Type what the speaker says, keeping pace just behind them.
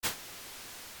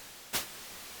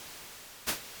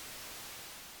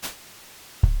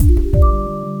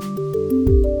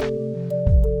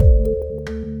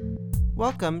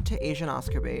Welcome to Asian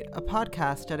Oscar Bait, a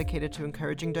podcast dedicated to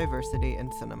encouraging diversity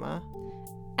in cinema.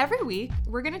 Every week,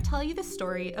 we're going to tell you the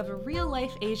story of a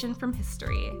real-life Asian from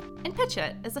history and pitch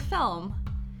it as a film.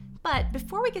 But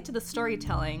before we get to the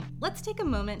storytelling, let's take a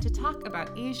moment to talk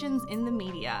about Asians in the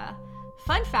media.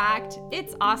 Fun fact,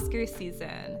 it's Oscar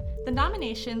season. The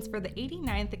nominations for the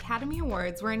 89th Academy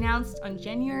Awards were announced on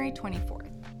January 24th.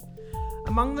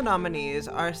 Among the nominees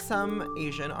are some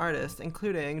Asian artists,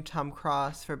 including Tom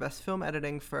Cross for Best Film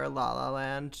Editing for La La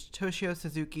Land, Toshio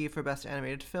Suzuki for Best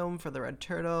Animated Film for The Red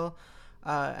Turtle,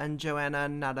 and Joanna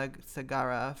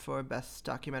Nagasagara for Best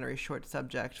Documentary Short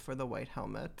Subject for The White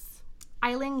Helmets.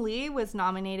 Ai-Ling Lee was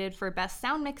nominated for Best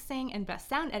Sound Mixing and Best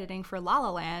Sound Editing for La La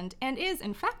Land, and is,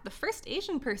 in fact, the first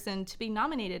Asian person to be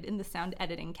nominated in the sound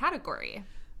editing category.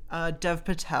 Dev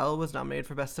Patel was nominated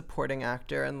for Best Supporting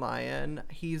Actor in Lion.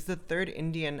 He's the third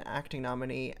Indian acting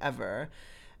nominee ever.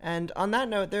 And on that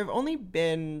note, there have only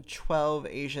been 12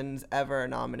 Asians ever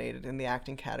nominated in the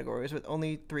acting categories, with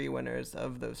only 3 winners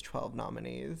of those 12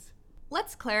 nominees.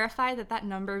 Let's clarify that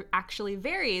number actually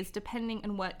varies depending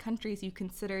on what countries you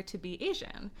consider to be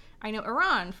Asian. I know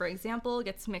Iran, for example,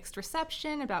 gets mixed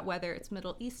reception about whether it's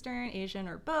Middle Eastern, Asian,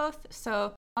 or both.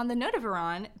 So on the note of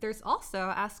Iran, there's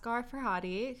also Asghar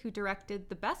Farhadi, who directed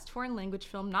the Best Foreign Language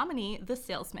Film nominee, The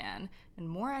Salesman, and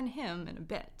more on him in a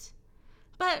bit.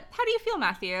 But how do you feel,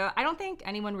 Matthew? I don't think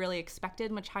anyone really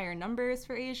expected much higher numbers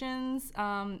for Asians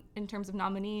in terms of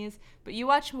nominees, but you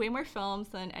watch way more films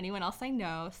than anyone else I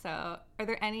know, so are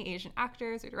there any Asian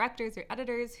actors or directors or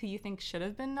editors who you think should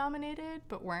have been nominated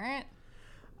but weren't?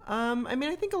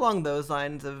 I think along those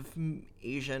lines of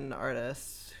Asian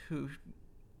artists who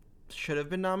should have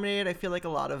been nominated, I feel like a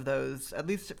lot of those, at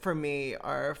least for me,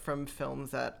 are from films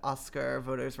that Oscar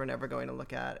voters were never going to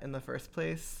look at in the first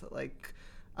place, like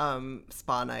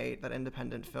Spa Night, that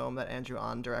independent film that Andrew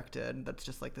Ahn directed, that's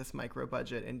just like this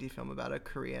micro-budget indie film about a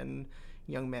Korean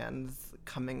young man's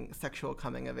sexual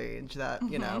coming of age that,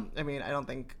 you know, I don't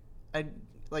think,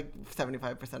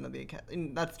 75% of the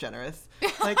Academy, that's generous,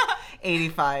 like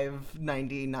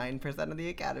 99% of the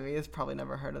Academy has probably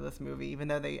never heard of this movie, even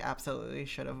though they absolutely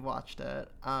should have watched it.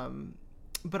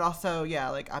 But also, yeah,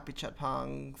 like Apichat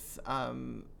Pong's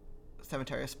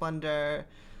Cemetery of Splendor,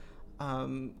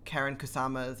 Karen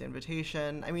Kusama's The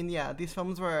Invitation. These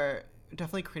films were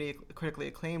definitely critically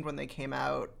acclaimed when they came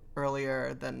out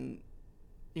earlier than,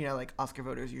 like Oscar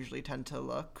voters usually tend to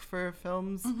look for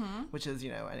films, which is,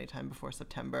 anytime before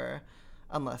September,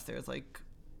 unless there's like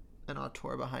an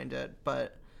auteur behind it.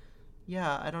 But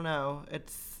yeah, I don't know.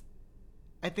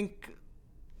 I think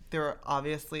there are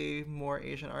obviously more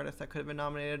Asian artists that could have been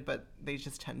nominated, but they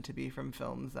just tend to be from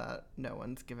films that no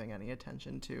one's giving any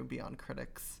attention to beyond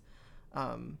critics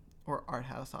or art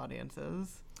house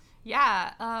audiences.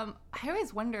 Yeah, I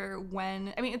always wonder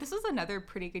when, this was another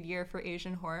pretty good year for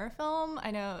Asian horror film.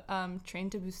 I know Train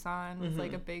to Busan was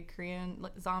like a big Korean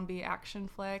zombie action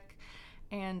flick,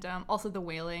 and also The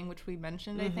Wailing, which we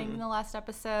mentioned, I think, in the last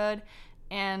episode.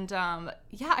 And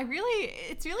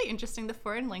it's really interesting. The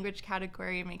foreign language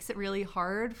category makes it really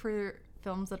hard for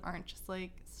films that aren't just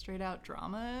like straight out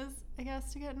dramas, I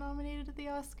guess, to get nominated at the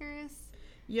Oscars.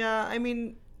 Yeah,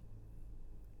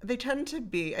 they tend to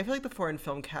be, I feel like the foreign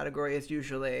film category is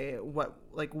usually what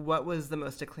was the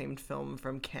most acclaimed film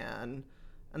from Cannes,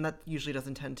 and that usually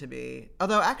doesn't tend to be.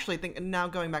 Although actually, now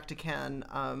going back to Cannes,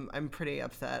 I'm pretty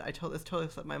upset. This totally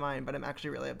slipped my mind, but I'm actually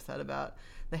really upset about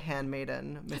The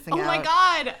Handmaiden missing out. Oh my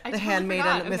god! The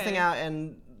Handmaiden missing out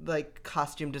in like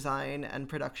costume design and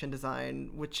production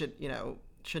design, which it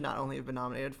should not only have been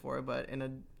nominated for, but in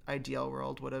an ideal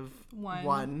world would have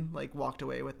won, walked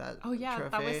away with that trophy.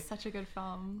 That was such a good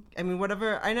film.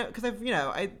 Whatever, I know, because I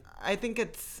think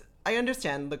I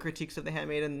understand the critiques of The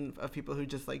Handmaiden of people who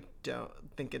just don't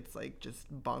think it's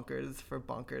just bonkers for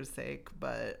bonkers sake,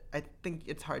 but I think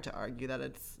it's hard to argue that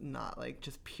it's not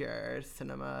just pure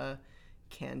cinema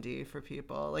candy for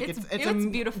people. It's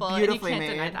beautiful, and you can't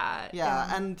deny that.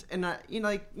 Yeah, and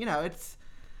it's,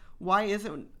 why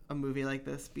isn't a movie like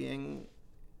this being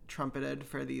trumpeted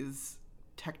for these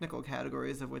technical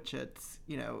categories of which its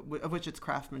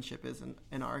craftsmanship is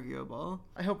inarguable?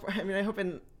 I hope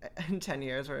in 10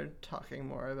 years we're talking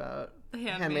more about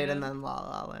Handmaiden than La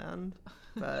La Land,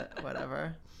 but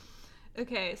whatever.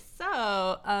 Okay,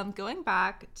 so going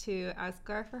back to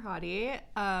Asghar Farhadi,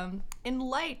 in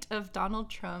light of Donald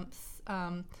Trump's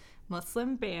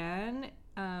Muslim ban,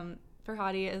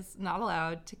 Farhadi is not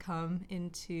allowed to come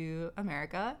into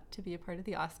America to be a part of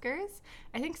the Oscars.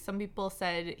 I think some people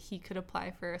said he could apply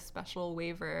for a special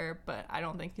waiver, but I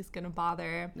don't think he's going to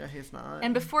bother. No, he's not.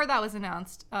 And before that was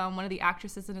announced, one of the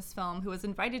actresses in his film who was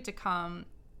invited to come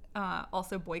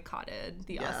also boycotted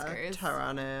the Oscars.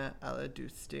 Taraneh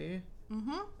Aladusti,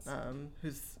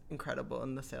 who's incredible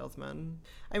in The Salesman.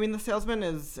 I mean, The Salesman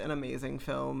is an amazing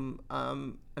film,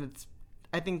 and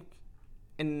I think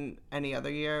in any other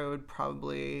year it would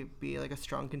probably be like a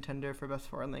strong contender for Best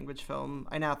Foreign Language Film.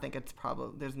 I now think it's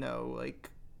probably, there's no like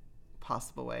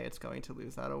possible way it's going to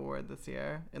lose that award this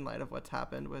year in light of what's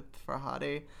happened with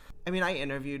Farhadi. I mean, I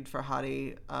interviewed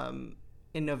Farhadi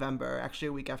in November, actually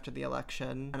a week after the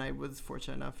election, and I was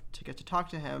fortunate enough to get to talk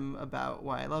to him about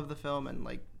why I love the film and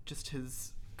like just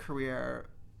his career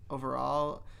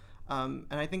overall. And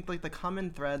I think like the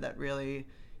common thread that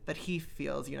he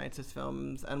feels unites his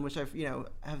films, and which I've,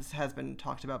 has been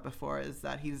talked about before, is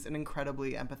that he's an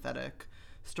incredibly empathetic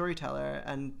storyteller,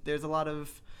 and there's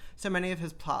so many of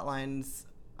his plot lines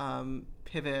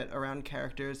pivot around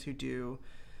characters who do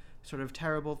sort of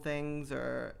terrible things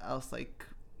or else like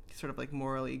sort of like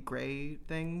morally gray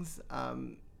things,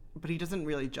 but he doesn't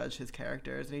really judge his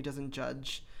characters, and he doesn't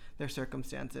judge their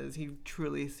circumstances. He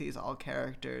truly sees all of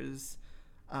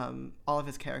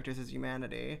his characters as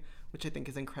humanity, which I think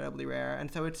is incredibly rare.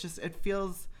 And so I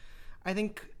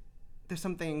think there's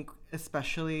something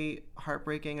especially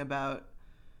heartbreaking about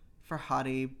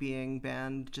Farhadi being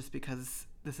banned, just because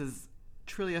this is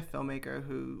truly a filmmaker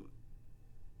who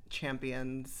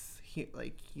champions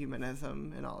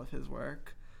humanism in all of his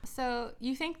work. So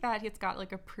you think that it's got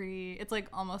like it's like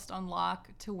almost on lock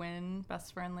to win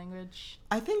Best Foreign Language?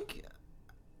 I feel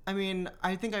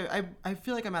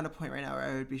like I'm at a point right now where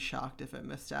I would be shocked if it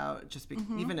missed out, just because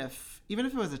even if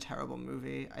it was a terrible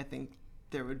movie, I think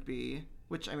there would be,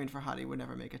 which I mean, Farhadi would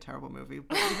never make a terrible movie,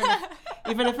 but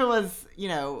even if it was,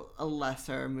 a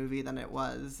lesser movie than it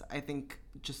was, I think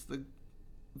just the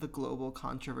global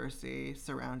controversy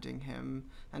surrounding him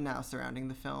and now surrounding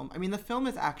the film. I mean, the film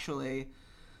is actually,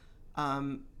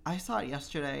 I saw it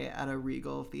yesterday at a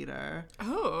Regal theater,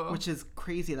 which is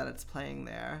crazy that it's playing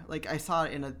there. Like, I saw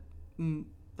it in a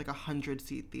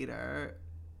 100-seat theater,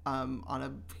 on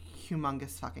a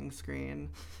humongous fucking screen,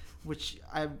 which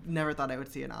I never thought I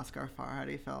would see an Asghar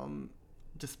Farhadi film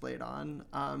displayed on.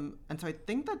 And so I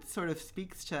think that sort of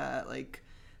speaks to like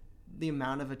the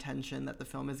amount of attention that the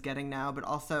film is getting now, but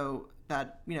also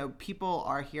that, people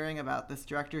are hearing about this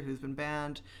director who's been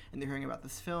banned, and they're hearing about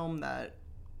this film that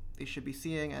they should be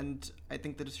seeing. And I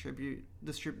think the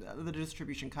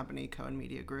distribution company, Cohen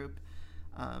Media Group,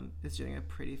 is doing a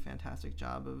pretty fantastic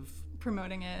job of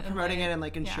promoting it and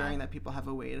like ensuring that people have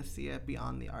a way to see it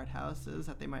beyond the art houses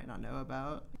that they might not know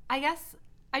about. I guess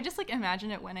I just like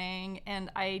imagine it winning, and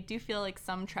I do feel like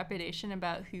some trepidation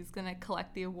about who's gonna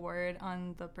collect the award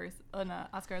on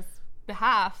Oscar's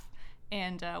behalf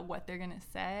and what they're gonna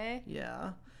say.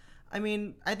 Yeah, I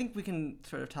mean, I think we can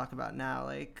sort of talk about now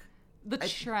like the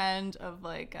trend of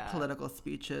like political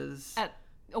speeches at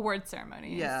award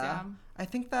ceremonies. Yeah, I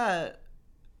think that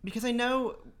because I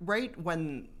know right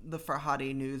when the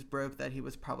Farhadi news broke that he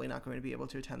was probably not going to be able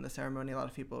to attend the ceremony, a lot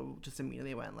of people just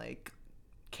immediately went like,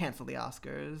 cancel the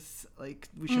Oscars, like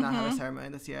we should not have a ceremony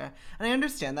this year. And I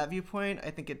understand that viewpoint.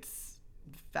 I think it's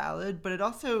valid, but it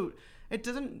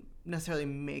doesn't necessarily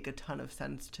make a ton of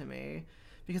sense to me,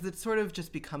 because it sort of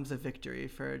just becomes a victory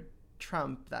for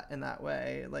Trump that in that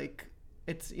way. Like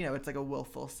it's like a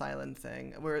willful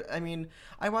silencing, where I mean,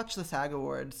 I watched the SAG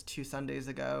Awards 2 Sundays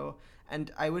ago,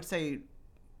 and I would say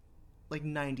like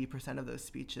 90% of those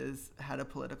speeches had a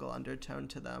political undertone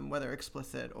to them, whether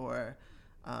explicit or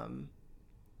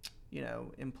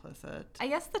implicit. I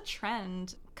guess the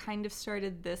trend kind of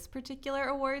started this particular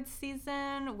awards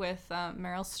season with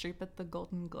Meryl Streep at the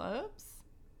Golden Globes.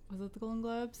 Was it the Golden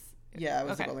Globes? Yeah, it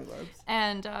was the Golden Globes.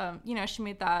 And, she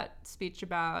made that speech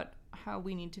about how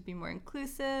we need to be more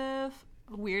inclusive,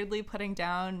 weirdly putting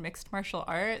down mixed martial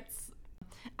arts.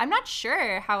 I'm not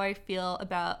sure how I feel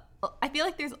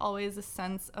like there's always a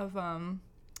sense of,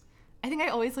 I think I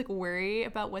always like worry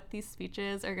about what these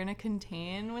speeches are going to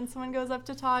contain when someone goes up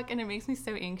to talk, and it makes me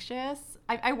so anxious.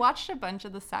 I watched a bunch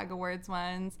of the SAG Awards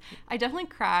ones. I definitely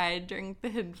cried during the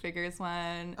Hidden Figures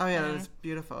one. Oh yeah, it was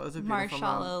beautiful. It was a beautiful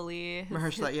Mahershala Ali.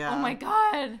 Mahershala, yeah. Oh my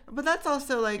god. But that's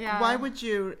also like, why would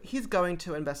you? He's going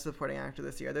to win Best Supporting Actor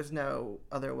this year. There's no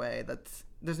other way.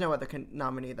 There's no other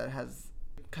nominee that has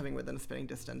coming within a spitting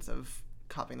distance of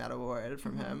copying that award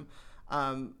from him.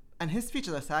 And his speech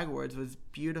at the SAG Awards was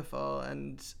beautiful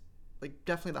and like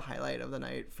definitely the highlight of the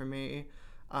night for me.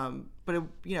 But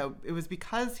it was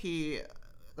because he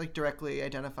like directly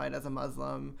identified as a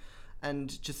Muslim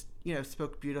and just,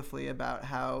 spoke beautifully about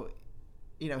how,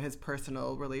 his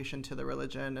personal relation to the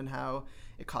religion and how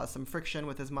it caused some friction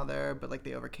with his mother, but like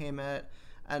they overcame it.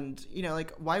 And, you know,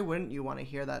 like, why wouldn't you want to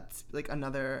hear that, like,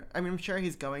 another... I mean, I'm sure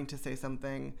he's going to say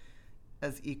something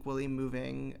as equally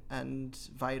moving and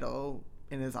vital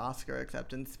in his Oscar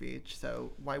acceptance speech.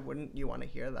 So why wouldn't you want to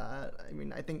hear that? I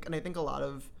mean, I think a lot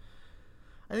of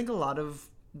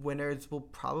winners will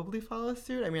probably follow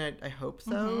suit. I mean, I hope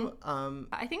so.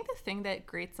 I think the thing that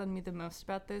grates on me the most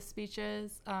about those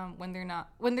speeches, when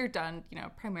they're done, you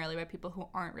know, primarily by people who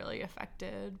aren't really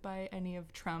affected by any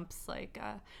of Trump's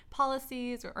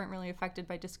policies or aren't really affected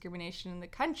by discrimination in the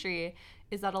country,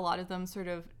 is that a lot of them sort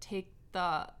of take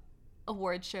the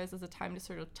award shows as a time to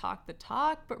sort of talk the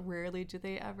talk, but rarely do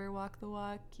they ever walk the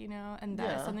walk, you know, and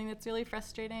that is something that's really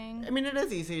frustrating. I mean, it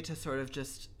is easy to sort of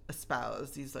just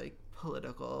espouse these like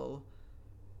political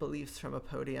beliefs from a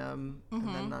podium and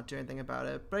then not do anything about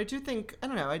it. But I do think, I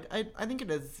don't know, I think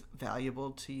it is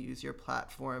valuable to use your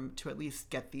platform to at least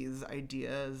get these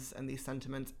ideas and these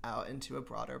sentiments out into a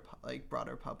broader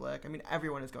public. I mean,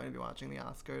 everyone is going to be watching the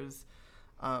Oscars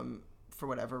for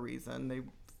whatever reason. They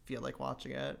feel like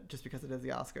watching it just because it is the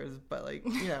Oscars, but like,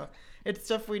 you know, it's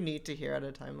stuff we need to hear at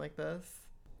a time like this.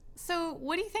 So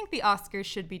what do you think the Oscars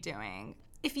should be doing?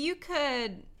 If you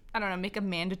could, I don't know, make a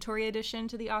mandatory addition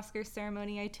to the Oscar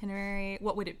ceremony itinerary,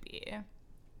 what would it be?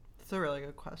 It's a really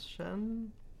good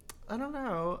question. I don't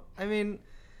know. I mean,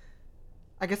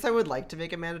 I guess I would like to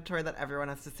make it mandatory that everyone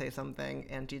has to say something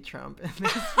anti-Trump in their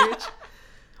speech.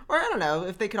 Or I don't know,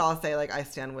 if they could all say, like, I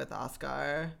stand with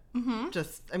Oscar.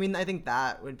 Just, I mean, I think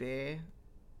that would be,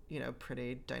 you know,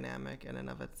 pretty dynamic in and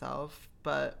of itself.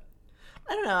 But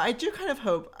I don't know. I do kind of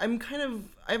hope, I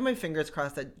have my fingers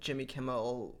crossed that Jimmy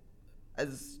Kimmel,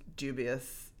 as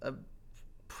dubious a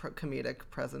comedic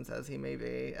presence as he may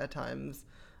be at times,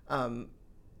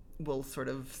 will sort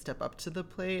of step up to the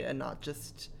plate and not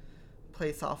just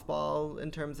play softball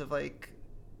in terms of, like,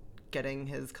 getting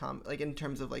his in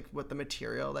terms of like what the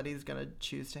material that he's gonna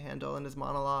choose to handle in his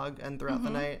monologue and throughout the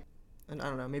night. And I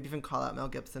don't know, maybe even call out Mel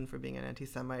Gibson for being an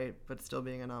anti-Semite but still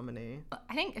being a nominee.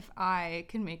 I think if I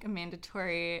can make a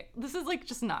mandatory, this is like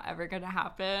just not ever gonna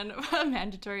happen, a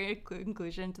mandatory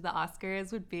inclusion to the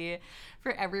Oscars would be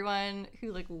for everyone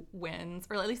who like wins,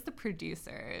 or at least the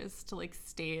producers, to like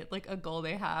state like a goal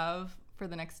they have for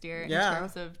the next year in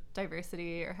terms of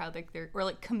diversity, or how like they're, or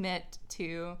like commit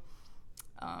to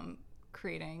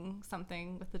creating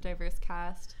something with a diverse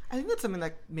cast. I think that's something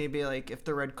that maybe like if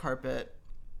the red carpet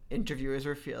interviewers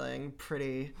were feeling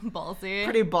pretty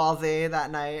ballsy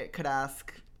that night, could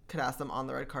ask them on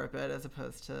the red carpet as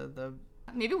opposed to the...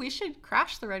 Maybe we should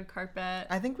crash the red carpet.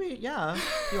 I think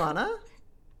you wanna?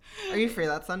 Are you free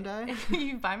that Sunday? If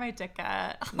you buy my ticket,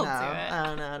 I'll do it.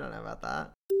 I don't know about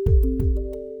that.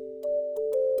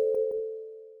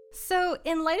 So,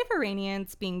 in light of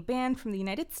Iranians being banned from the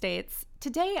United States,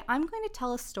 today I'm going to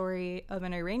tell a story of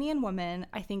an Iranian woman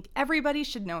I think everybody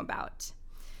should know about.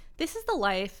 This is the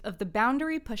life of the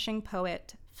boundary-pushing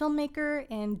poet, filmmaker,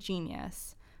 and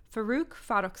genius, Farrukh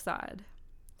Farrokhzad.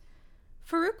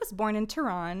 Farrukh was born in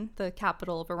Tehran, the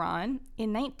capital of Iran,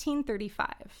 in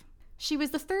 1935. She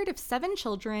was the third of 7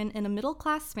 children in a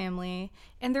middle-class family,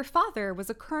 and their father was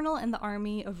a colonel in the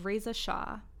army of Reza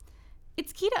Shah.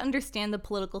 It's key to understand the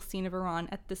political scene of Iran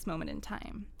at this moment in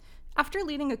time. After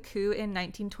leading a coup in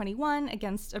 1921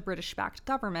 against a British-backed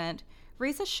government,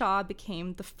 Reza Shah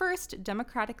became the first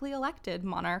democratically elected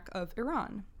monarch of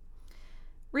Iran.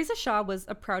 Reza Shah was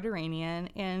a proud Iranian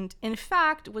and, in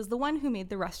fact, was the one who made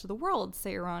the rest of the world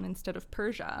say Iran instead of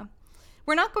Persia.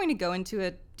 We're not going to go into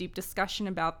a deep discussion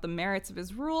about the merits of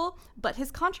his rule, but his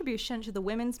contribution to the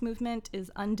women's movement is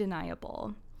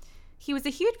undeniable. He was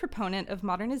a huge proponent of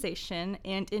modernization,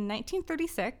 and in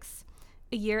 1936,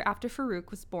 a year after Farrukh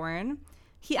was born,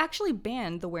 he actually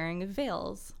banned the wearing of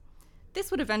veils. This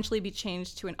would eventually be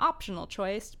changed to an optional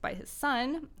choice by his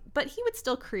son, but he would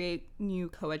still create new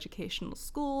coeducational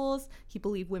schools. He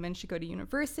believed women should go to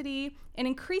university and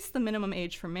increase the minimum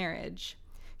age for marriage.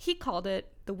 He called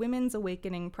it the Women's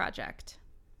Awakening Project.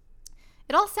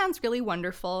 It all sounds really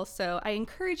wonderful, so I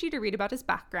encourage you to read about his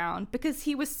background, because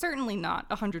he was certainly not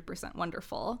 100%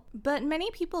 wonderful. But many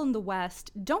people in the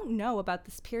West don't know about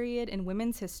this period in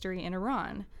women's history in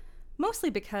Iran, mostly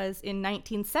because in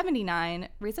 1979,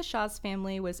 Reza Shah's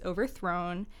family was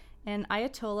overthrown and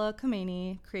Ayatollah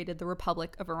Khomeini created the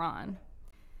Republic of Iran.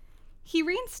 He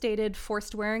reinstated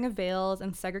forced wearing of veils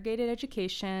and segregated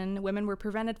education. Women were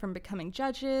prevented from becoming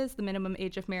judges. The minimum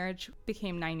age of marriage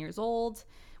became 9 years old.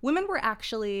 Women were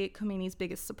actually Khomeini's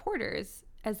biggest supporters,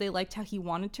 as they liked how he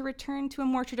wanted to return to a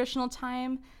more traditional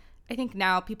time. I think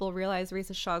now people realize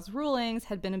Reza Shah's rulings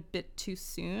had been a bit too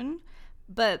soon,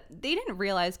 but they didn't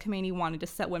realize Khomeini wanted to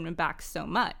set women back so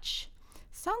much.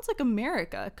 Sounds like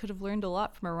America could have learned a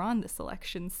lot from Iran this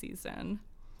election season.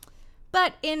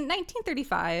 But in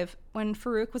 1935, when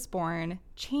Farouk was born,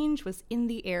 change was in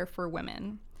the air for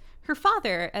women. Her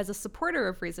father, as a supporter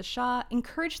of Reza Shah,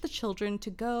 encouraged the children to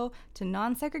go to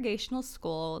non-segregational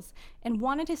schools and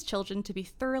wanted his children to be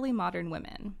thoroughly modern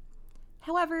women.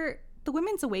 However, the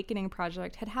Women's Awakening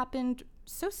project had happened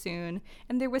so soon,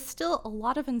 and there was still a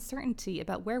lot of uncertainty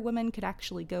about where women could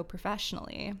actually go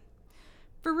professionally.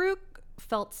 Farouk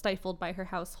felt stifled by her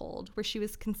household, where she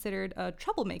was considered a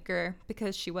troublemaker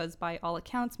because she was, by all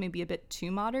accounts, maybe a bit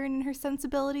too modern in her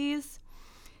sensibilities,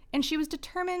 and she was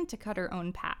determined to cut her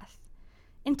own path.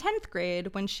 In 10th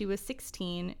grade, when she was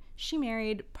 16, she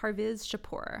married Parviz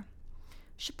Shapur.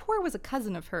 Shapur was a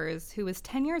cousin of hers who was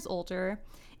 10 years older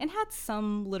and had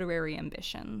some literary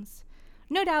ambitions.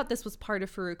 No doubt this was part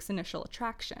of Farouk's initial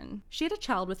attraction. She had a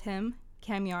child with him,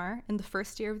 Kamyar, in the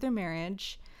first year of their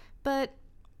marriage, but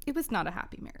it was not a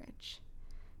happy marriage.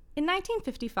 In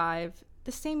 1955,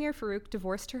 the same year Farouk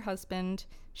divorced her husband,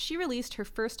 she released her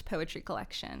first poetry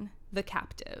collection, The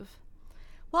Captive.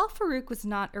 While Farouk was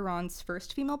not Iran's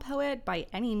first female poet by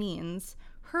any means,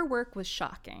 her work was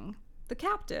shocking. The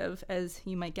Captive, as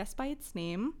you might guess by its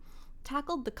name,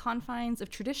 tackled the confines of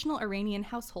traditional Iranian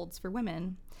households for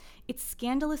women. It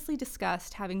scandalously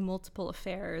discussed having multiple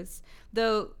affairs,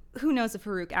 though who knows if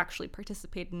Farouk actually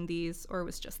participated in these or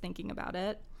was just thinking about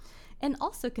it, and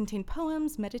also contained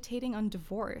poems meditating on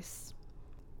divorce.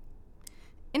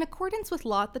 In accordance with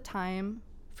law at the time,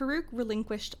 Farouk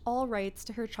relinquished all rights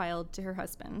to her child to her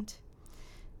husband.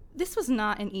 This was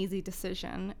not an easy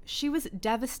decision. She was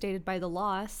devastated by the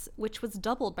loss, which was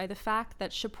doubled by the fact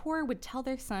that Shapur would tell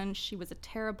their son she was a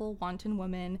terrible, wanton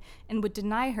woman and would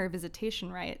deny her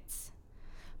visitation rights.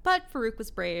 But Farouk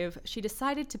was brave. She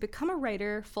decided to become a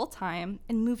writer full-time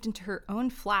and moved into her own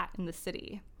flat in the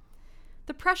city.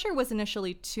 The pressure was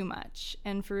initially too much,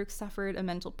 and Farouk suffered a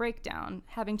mental breakdown,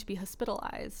 having to be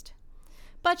hospitalized.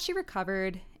 But she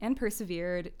recovered and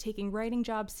persevered, taking writing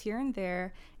jobs here and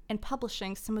there and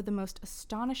publishing some of the most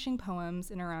astonishing poems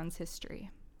in Iran's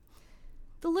history.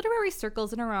 The literary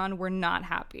circles in Iran were not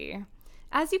happy.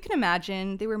 As you can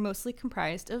imagine, they were mostly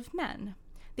comprised of men.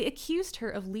 They accused her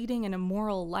of leading an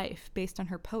immoral life based on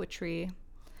her poetry.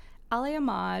 Ali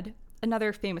Ahmad,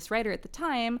 another famous writer at the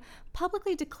time,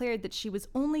 publicly declared that she was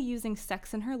only using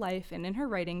sex in her life and in her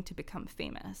writing to become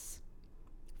famous.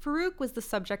 Farouk was the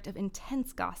subject of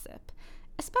intense gossip,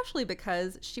 especially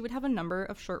because she would have a number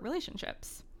of short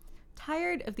relationships.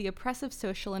 Tired of the oppressive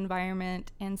social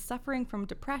environment and suffering from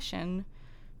depression,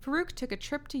 Farouk took a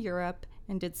trip to Europe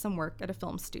and did some work at a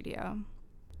film studio.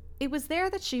 It was there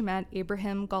that she met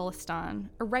Ibrahim Golestan,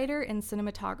 a writer and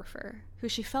cinematographer, who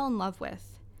she fell in love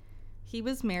with. He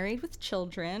was married with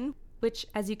children, which,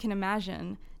 as you can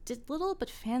imagine, did little but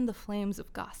fan the flames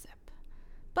of gossip.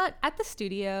 But at the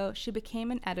studio, she became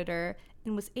an editor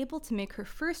and was able to make her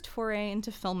first foray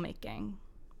into filmmaking.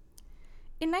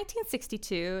 In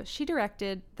 1962, she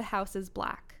directed The House is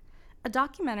Black, a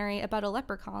documentary about a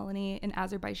leper colony in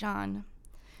Azerbaijan.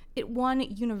 It won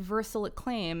universal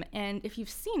acclaim, and if you've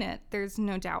seen it, there's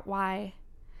no doubt why.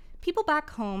 People back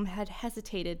home had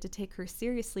hesitated to take her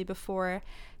seriously before,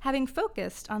 having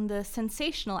focused on the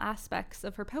sensational aspects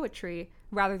of her poetry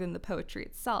rather than the poetry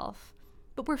itself.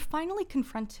 But we're finally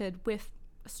confronted with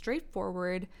a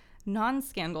straightforward,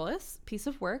 non-scandalous piece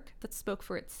of work that spoke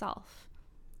for itself.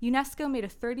 UNESCO made a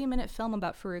 30-minute film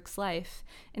about Farouk's life,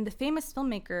 and the famous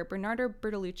filmmaker Bernardo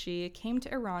Bertolucci came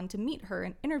to Iran to meet her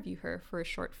and interview her for a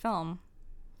short film.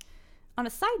 On a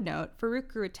side note, Farouk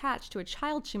grew attached to a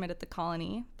child she met at the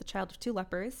colony, the child of two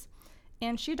lepers,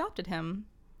 and she adopted him.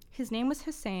 His name was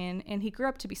Hussein, and he grew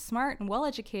up to be smart and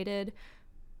well-educated,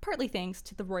 partly thanks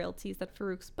to the royalties that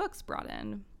Farouk's books brought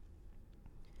in.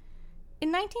 In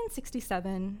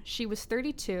 1967, she was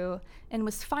 32 and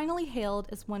was finally hailed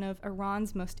as one of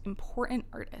Iran's most important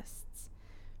artists.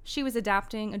 She was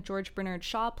adapting a George Bernard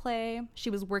Shaw play, she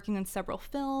was working on several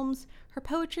films, her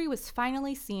poetry was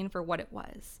finally seen for what it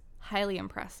was, highly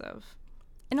impressive.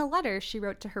 In a letter she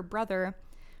wrote to her brother,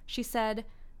 she said,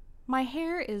 "My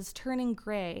hair is turning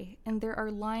gray, and there are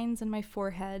lines in my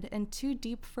forehead and 2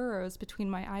 deep furrows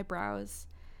between my eyebrows.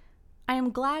 I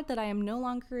am glad that I am no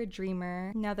longer a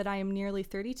dreamer now that I am nearly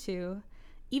 32,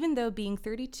 even though being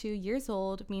 32 years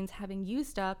old means having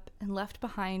used up and left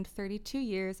behind 32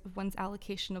 years of one's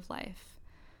allocation of life.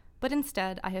 But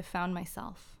instead, I have found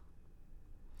myself."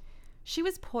 She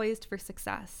was poised for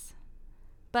success.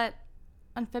 But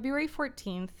on February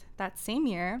 14th, that same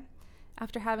year,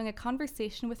 after having a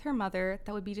conversation with her mother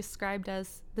that would be described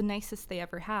as the nicest they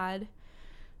ever had,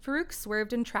 Farouk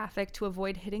swerved in traffic to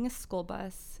avoid hitting a school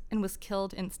bus and was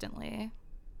killed instantly.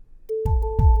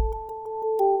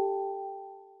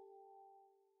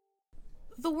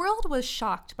 The world was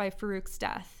shocked by Farouk's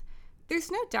death. There's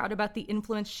no doubt about the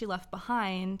influence she left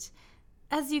behind.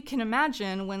 As you can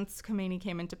imagine, once Khomeini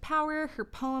came into power, her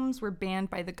poems were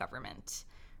banned by the government.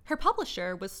 Her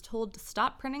publisher was told to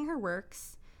stop printing her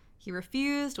works. He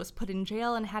refused, was put in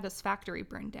jail, and had his factory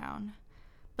burned down.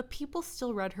 But people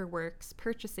still read her works,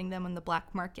 purchasing them on the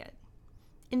black market.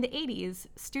 In the 80s,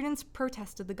 students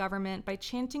protested the government by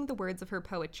chanting the words of her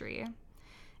poetry.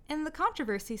 And the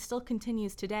controversy still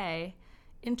continues today.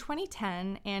 In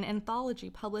 2010, an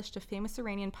anthology published of famous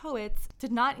Iranian poets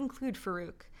did not include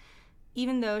Farouk,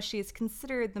 even though she is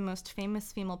considered the most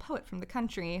famous female poet from the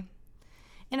country.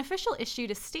 An official issued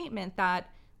a statement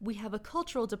that we have a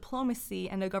cultural diplomacy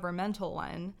and a governmental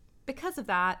one. Because of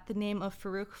that, the name of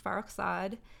Farouk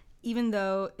Farrokhzad, even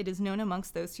though it is known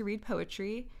amongst those who read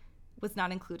poetry, was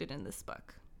not included in this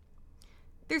book.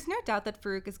 There's no doubt that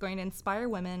Farouk is going to inspire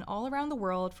women all around the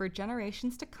world for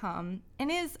generations to come,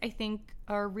 and is, I think,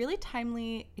 a really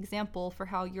timely example for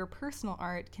how your personal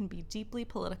art can be deeply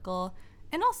political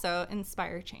and also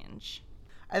inspire change.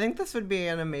 I think this would be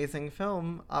an amazing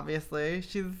film, obviously.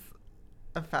 She's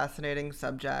a fascinating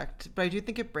subject, but I do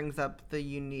think it brings up the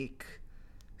unique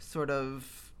sort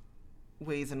of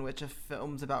ways in which a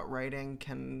film's about writing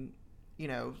can,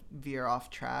 veer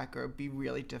off track or be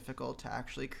really difficult to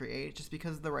actually create, just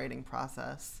because the writing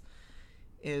process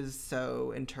is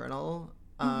so internal.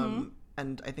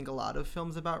 And I think a lot of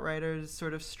films about writers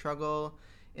sort of struggle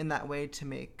in that way to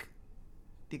make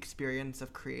the experience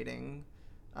of creating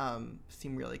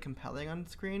seem really compelling on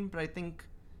screen. But I think,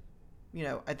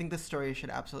 I think the story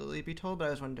should absolutely be told, but I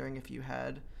was wondering if you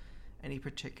had any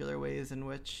particular ways in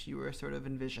which you were sort of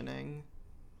envisioning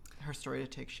her story to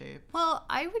take shape. Well,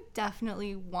 I would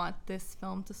definitely want this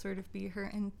film to sort of be her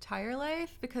entire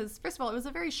life, because first of all, it was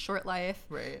a very short life,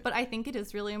 right? But I think it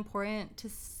is really important to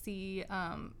see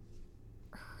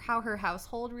how her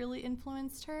household really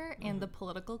influenced her and the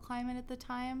political climate at the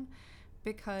time,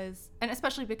 and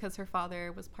especially because her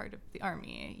father was part of the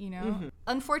army,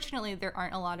 Unfortunately, there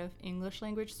aren't a lot of English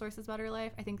language sources about her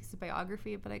life. I think it's a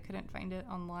biography, but I couldn't find it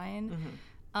online.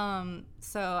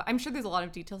 So I'm sure there's a lot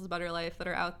of details about her life that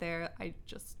are out there I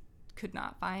just could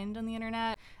not find on the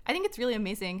internet. I think it's really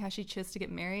amazing how she chose to get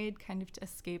married kind of to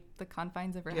escape the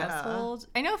confines of her household.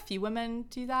 I know a few women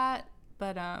do that,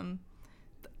 but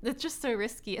it's just so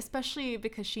risky, especially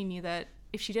because she knew that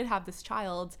if she did have this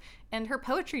child, and her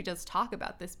poetry does talk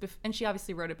about this, and she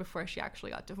obviously wrote it before she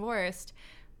actually got divorced,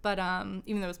 but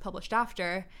even though it was published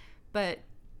after, but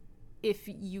if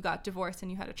you got divorced and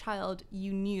you had a child,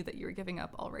 you knew that you were giving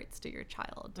up all rights to your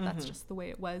child. That's just the way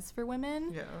it was for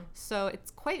women. Yeah. So it's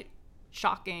quite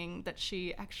shocking that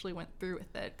she actually went through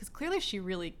with it, because clearly she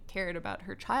really cared about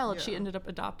her child. Yeah. She ended up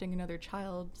adopting another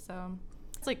child. So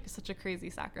it's like such a crazy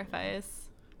sacrifice.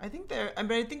 I think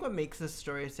what makes this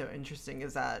story so interesting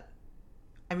is that,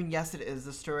 yes, it is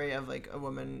the story of like a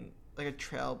woman, like a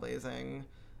trailblazing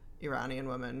Iranian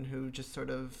woman who just sort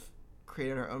of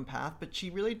created her own path, but she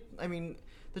really,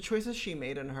 the choices she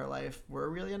made in her life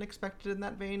were really unexpected in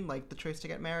that vein, like the choice to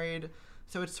get married.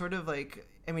 So it's sort of like,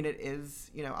 it is,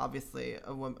 obviously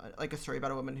a woman, like a story about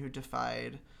a woman who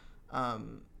defied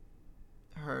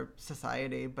her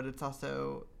society, but it's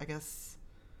also, I guess,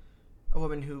 a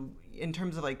woman who, in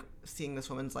terms of like seeing this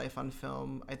woman's life on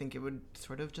film, I think it would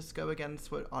sort of just go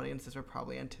against what audiences were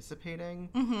probably anticipating,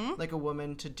 like a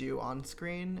woman to do on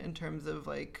screen, in terms of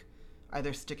like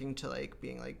either sticking to like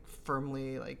being like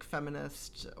firmly like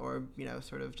feminist, or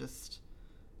sort of just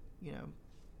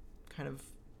kind of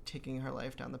taking her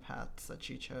life down the paths that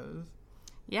she chose.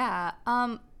 Yeah.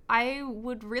 I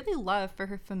would really love for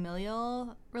her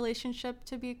familial relationship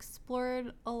to be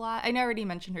explored a lot. I already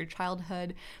mentioned her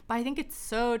childhood, but I think it's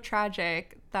so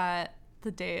tragic that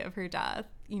the day of her death,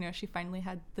 she finally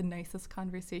had the nicest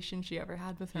conversation she ever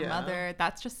had with her mother.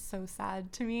 That's just so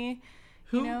sad to me.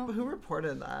 Who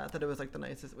reported that it was like the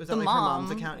nicest? Was that like mom, her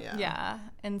mom's account? Yeah.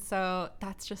 And so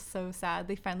that's just so sad.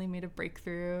 They finally made a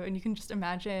breakthrough, and you can just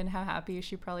imagine how happy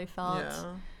she probably felt.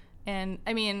 Yeah.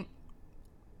 And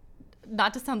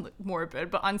not to sound morbid,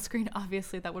 but on screen,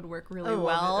 obviously that would work really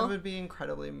well. It would be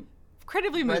incredibly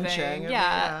moving.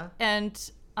 Yeah.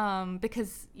 And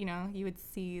because, you would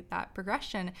see that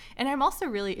progression. And I'm also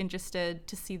really interested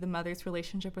to see the mother's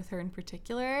relationship with her in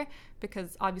particular,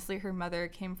 because obviously her mother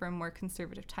came from a more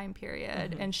conservative time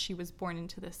period, and she was born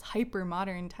into this hyper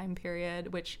modern time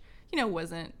period, which,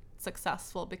 wasn't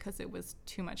successful because it was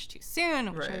too much too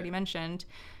soon, which I already mentioned,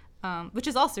 which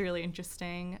is also really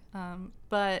interesting.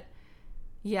 But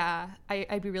yeah,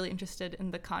 I'd be really interested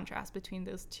in the contrast between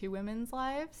those two women's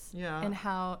lives. Yeah.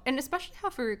 And especially how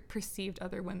Farouk perceived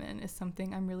other women is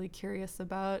something I'm really curious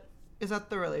about. Is that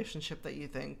the relationship that you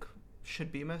think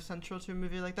should be most central to a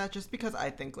movie like that? Just because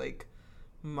I think, like,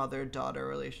 mother-daughter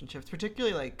relationships,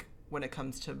 particularly, like, when it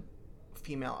comes to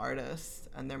female artists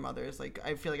and their mothers, like,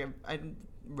 I feel like I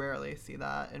rarely see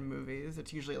that in movies.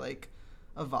 It's usually, like,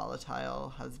 a volatile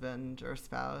husband or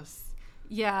spouse.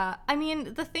 Yeah. I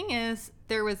mean, the thing is,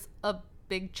 there was a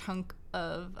big chunk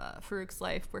of Farouk's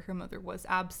life where her mother was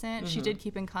absent. She did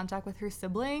keep in contact with her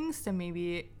siblings, so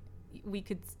maybe we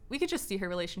could just see her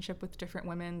relationship with different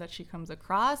women that she comes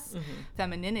across.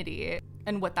 Femininity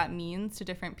and what that means to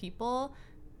different people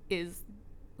is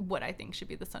what I think should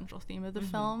be the central theme of the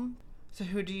film. So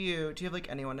who do you have, like,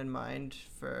 anyone in mind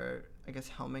for, I guess,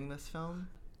 helming this film?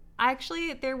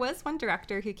 Actually, there was one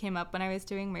director who came up when I was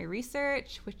doing my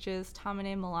research, which is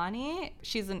Tamaneh Milani.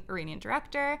 She's an Iranian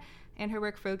director, and her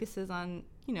work focuses on,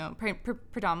 you know,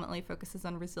 predominantly focuses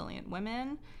on resilient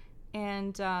women.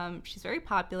 And she's very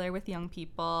popular with young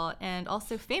people and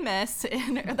also famous.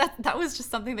 And that was just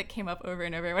something that came up over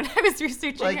and over when I was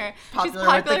researching like, her. She's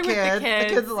popular with the kids.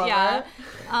 The kids love her.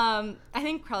 I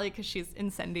think probably because she's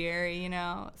incendiary, you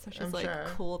know, so she's I'm like sure.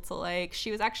 cool to like. She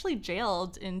was actually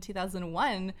jailed in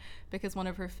 2001 because one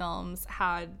of her films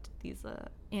had these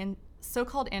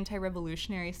so-called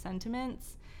anti-revolutionary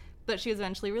sentiments. But she was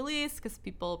eventually released because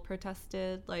people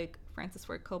protested, like Francis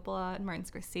Ford Coppola and Martin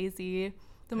Scorsese.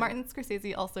 Martin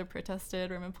Scorsese also protested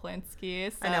Roman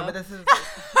Polanski. So. I know, but this is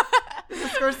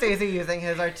Scorsese using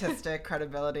his artistic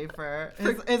credibility for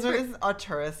his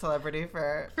auteur celebrity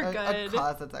for a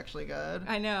cause that's actually good.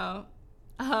 I know.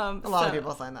 A lot of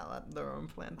people sign the Roman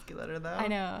Polanski letter, though. I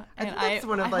know. I think that's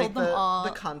one of like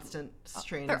the constant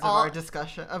strains of our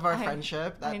discussion of our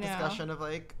friendship. That discussion of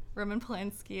like Roman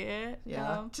Polanski.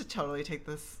 Yeah, to totally take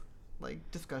this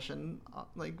like discussion,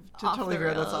 like to off totally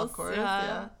veer this off course.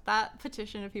 Yeah. That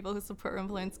petition of people who support Roman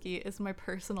Polanski is my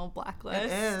personal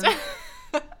blacklist. It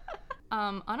is.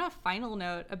 On a final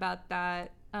note about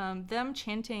that, them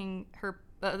chanting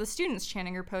the students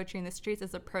chanting her poetry in the streets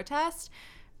as a protest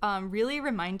really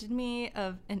reminded me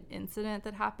of an incident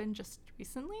that happened just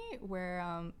recently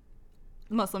where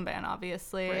Muslim ban,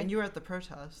 obviously. Right, and you were at the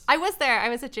protest. I was there. I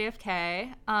was at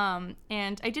JFK,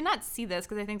 and I did not see this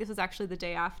because I think this was actually the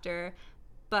day after,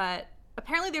 but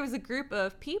apparently there was a group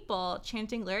of people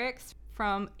chanting lyrics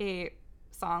from a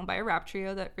song by a rap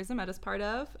trio that Riz Ahmed is part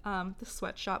of, the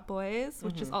Sweatshop Boys,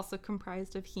 which is also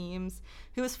comprised of Heems,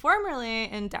 who was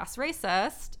formerly in Das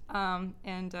Racist,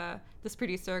 and this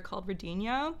producer called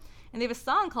Radinho. And they have a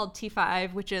song called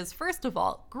T5, which is, first of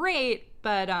all, great,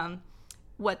 but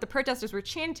what the protesters were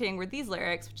chanting were these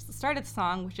lyrics, which is the start of the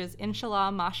song, which is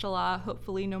Inshallah, Mashallah,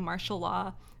 hopefully no martial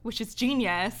law, which is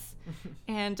genius.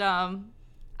 And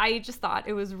I just thought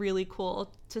it was really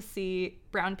cool to see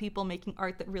brown people making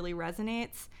art that really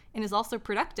resonates and is also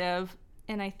productive.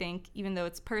 And I think even though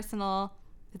it's personal,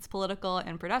 it's political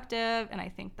and productive. And I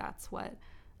think that's what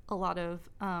a lot of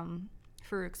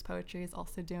Farouk's poetry is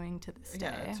also doing to this day.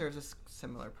 Yeah, it serves a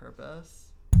similar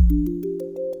purpose.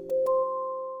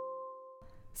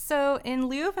 So in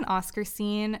lieu of an Oscar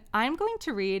scene, I'm going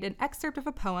to read an excerpt of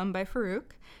a poem by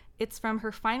Farouk. It's from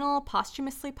her final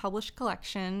posthumously published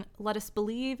collection, Let Us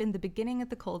Believe in the Beginning of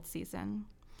the Cold Season.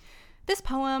 This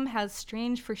poem has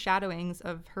strange foreshadowings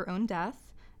of her own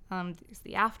death. There's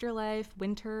the afterlife,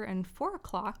 winter, and 4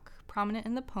 o'clock prominent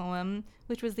in the poem,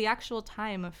 which was the actual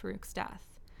time of Farouk's death.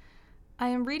 I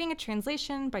am reading a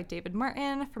translation by David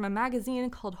Martin from a magazine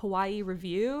called Hawaii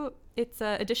Review. It's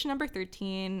edition number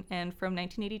 13 and from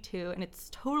 1982, and it's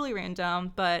totally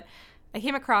random, but I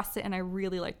came across it and I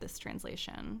really like this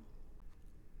translation.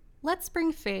 Let's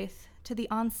bring faith to the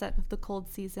onset of the cold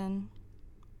season.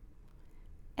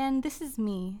 And this is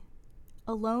me,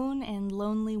 a lone and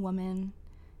lonely woman,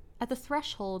 at the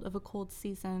threshold of a cold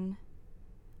season,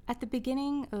 at the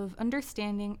beginning of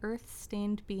understanding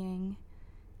earth-stained being,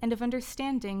 and of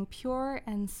understanding pure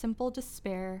and simple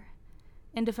despair,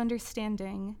 and of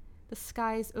understanding the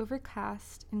skies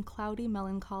overcast in cloudy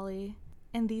melancholy,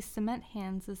 and these cement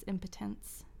hands as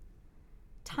impotence.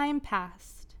 Time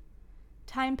passed,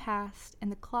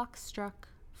 and the clock struck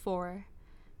 4,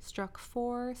 struck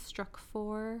 4, struck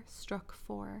 4, struck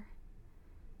 4.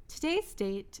 Today's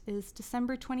date is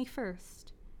December 21st,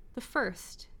 the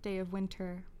first day of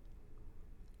winter.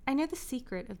 I know the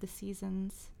secret of the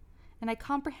seasons, and I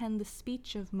comprehend the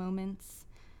speech of moments.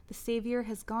 The Savior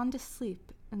has gone to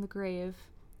sleep in the grave,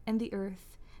 and the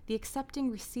earth, the accepting,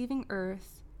 receiving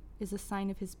earth, is a sign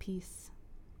of his peace.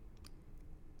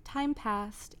 Time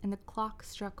passed, and the clock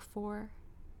struck 4.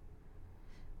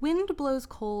 Wind blows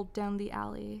cold down the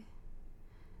alley.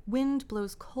 Wind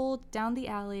blows cold down the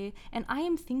alley, and I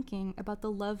am thinking about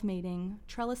the love-mating,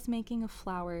 trellis-making of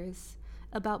flowers,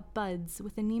 about buds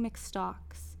with anemic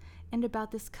stalks, and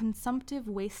about this consumptive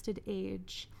wasted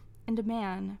age, and a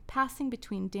man passing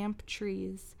between damp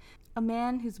trees, a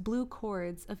man whose blue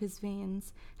cords of his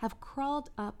veins have crawled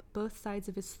up both sides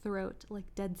of his throat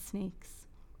like dead snakes,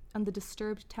 on the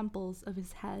disturbed temples of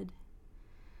his head.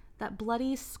 That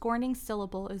bloody, scorning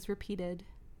syllable is repeated.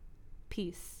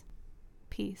 Peace.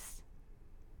 Peace.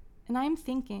 And I am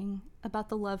thinking about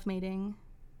the love-mating,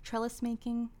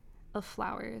 trellis-making of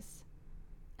flowers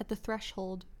at the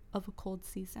threshold of a cold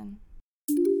season.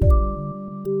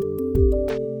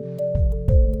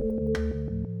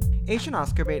 Asian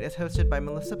Oscar Bait is hosted by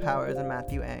Melissa Powers and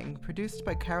Matthew Eng, produced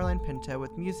by Caroline Pinto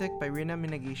with music by Rina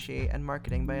Minagishi and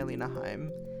marketing by Alina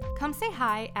Haim. Come say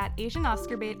hi at Asian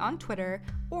Oscar Bait on Twitter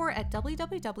or at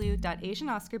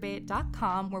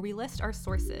www.asianoscarbait.com, where we list our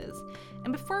sources.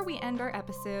 And before we end our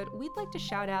episode, we'd like to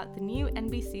shout out the new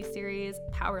NBC series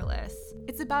Powerless.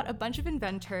 It's about a bunch of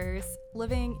inventors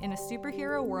living in a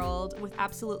superhero world with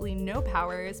absolutely no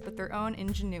powers but their own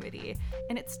ingenuity.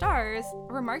 And it stars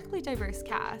a remarkably diverse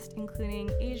cast, including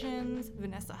Asians,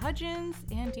 Vanessa Hudgens,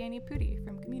 and Danny Pudi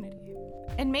from Community.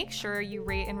 And make sure you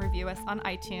rate and review us on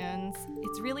iTunes.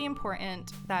 It's really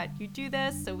important that you do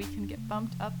this so we can get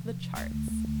bumped up the charts.